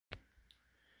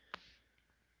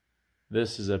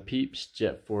This is a PIEPS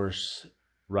Jet Force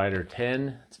Rider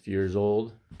 10. It's a few years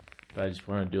old, but I just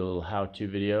want to do a little how-to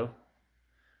video.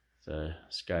 It's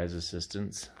Sky's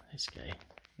assistance. Hey Sky,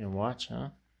 you gonna watch, huh?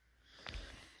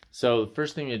 So the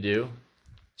first thing you do,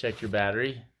 check your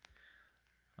battery.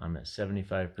 I'm at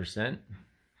 75%.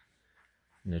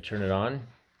 And to turn it on,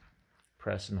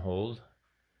 press and hold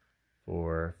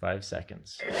for 5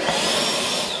 seconds.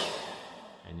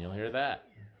 And you'll hear that,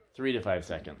 3 to 5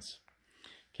 seconds.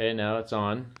 Okay, now it's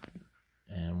on,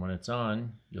 and when it's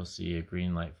on, you'll see a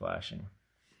green light flashing.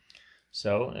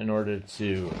 So in order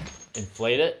to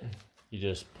inflate it, you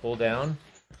just pull down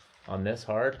on this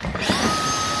hard.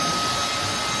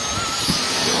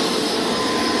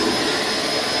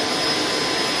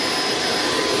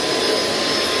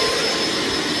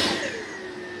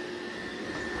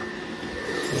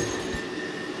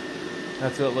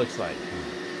 That's what it looks like.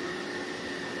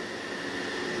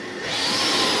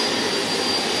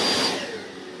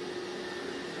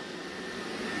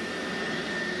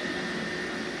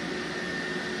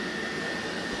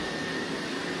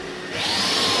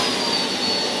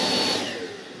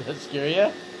 Does that scare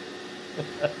you?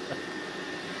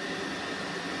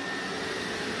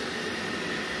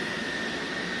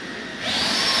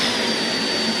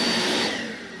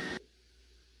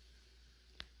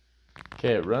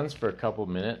 Okay, it runs for a couple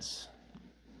minutes,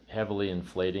 heavily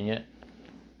inflating it,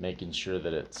 making sure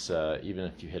that it's, even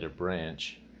if you hit a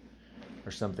branch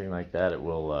or something like that, it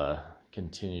will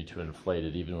continue to inflate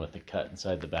it even with the cut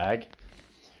inside the bag.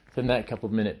 Within that couple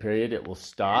minute period, it will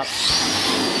stop.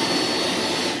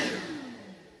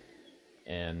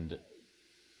 And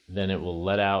then it will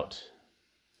let out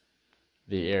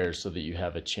the air so that you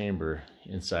have a chamber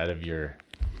inside of your,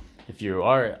 if you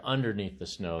are underneath the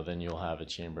snow, then you'll have a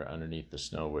chamber underneath the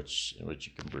snow in which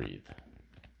you can breathe.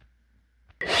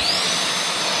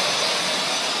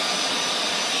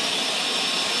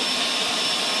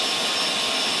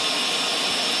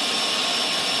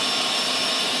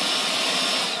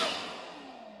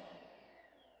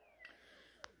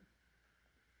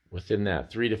 Within that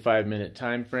 3 to 5 minute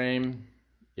time frame,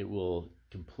 it will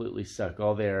completely suck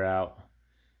all the air out,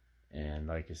 and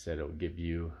like I said, it will give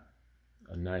you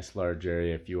a nice large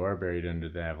area if you are buried under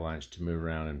the avalanche to move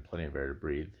around, and plenty of air to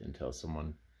breathe until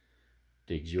someone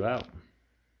digs you out.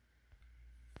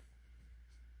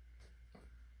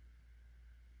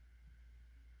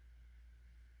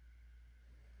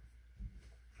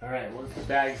 All right, once the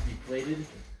bag's deflated,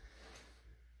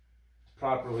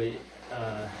 properly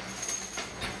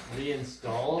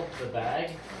reinstall the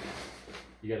bag.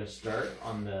 You got to start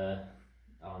on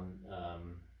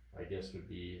I guess would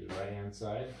be the right hand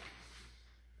side,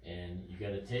 and you got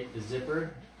to take the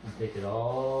zipper and take it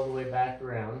all the way back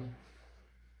around.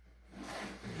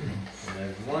 And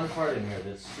there's one part in here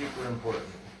that's super important.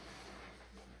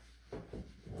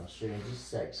 I'll show you in just a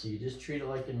sec. So you just treat it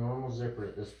like a normal zipper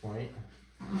at this point,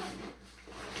 and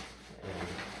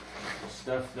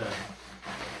stuff the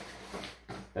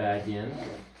bag in.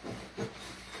 Like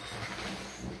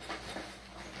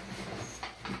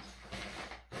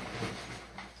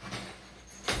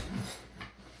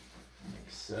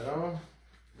so.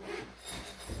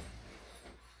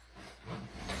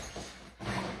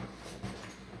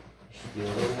 Should be a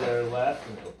little air left,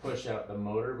 and it'll push out the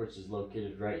motor, which is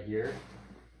located right here.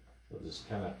 We'll just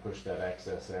kind of push that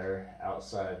excess air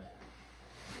outside,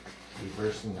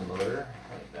 reversing the motor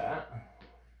like that.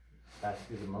 Back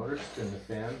through the motor, spin the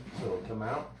fan so it'll come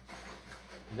out.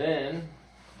 Then,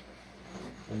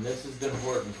 and this is the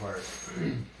important part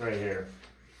right here,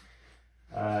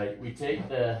 we take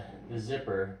the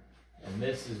zipper, and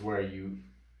this is where you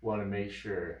want to make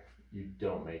sure you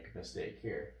don't make a mistake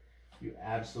here. You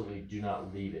absolutely do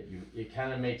not leave it. It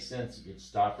kind of makes sense. You'd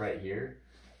stop right here.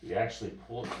 You actually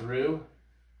pull it through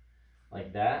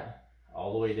like that,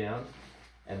 all the way down.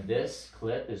 And this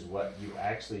clip is what you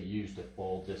actually use to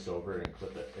fold this over and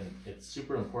clip it. And it's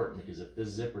super important because if this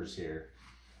zipper's here,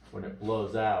 when it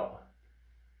blows out,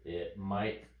 it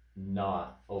might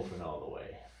not open all the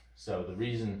way. So the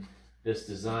reason this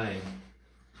design,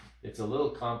 it's a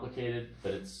little complicated,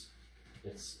 but it's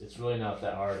really not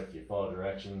that hard if you follow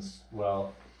directions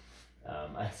well.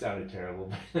 I sounded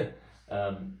terrible, but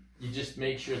you just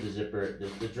make sure the zipper,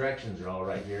 the directions are all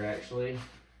right here actually.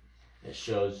 It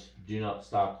shows do not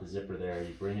stop the zipper there.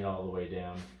 You bring it all the way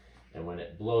down, and when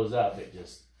it blows up, it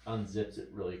just unzips it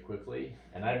really quickly.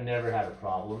 And I've never had a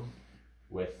problem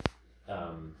with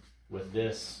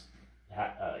this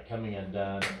coming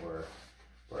undone or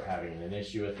having an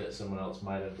issue with it. Someone else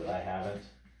might have, but I haven't.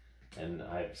 And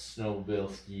I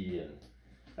snowmobile ski and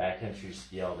backcountry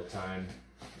ski all the time,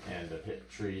 and I've hit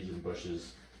trees and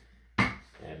bushes,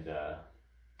 and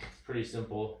pretty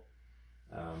simple.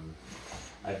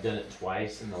 I've done it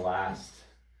twice in the last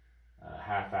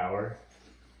half hour,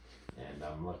 and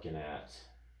I'm looking at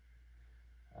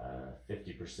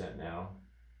 50% now.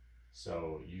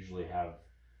 So usually have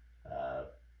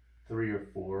 3 or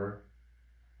 4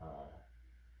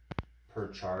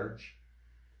 per charge,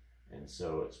 and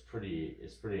so it's pretty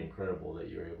incredible that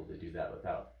you're able to do that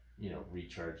without, you know,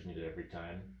 recharging it every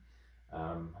time.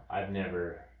 I've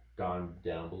never gone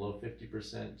down below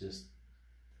 50%, just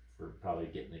for probably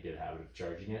getting a good habit of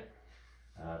charging it.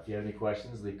 If you have any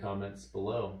questions, leave comments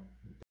below.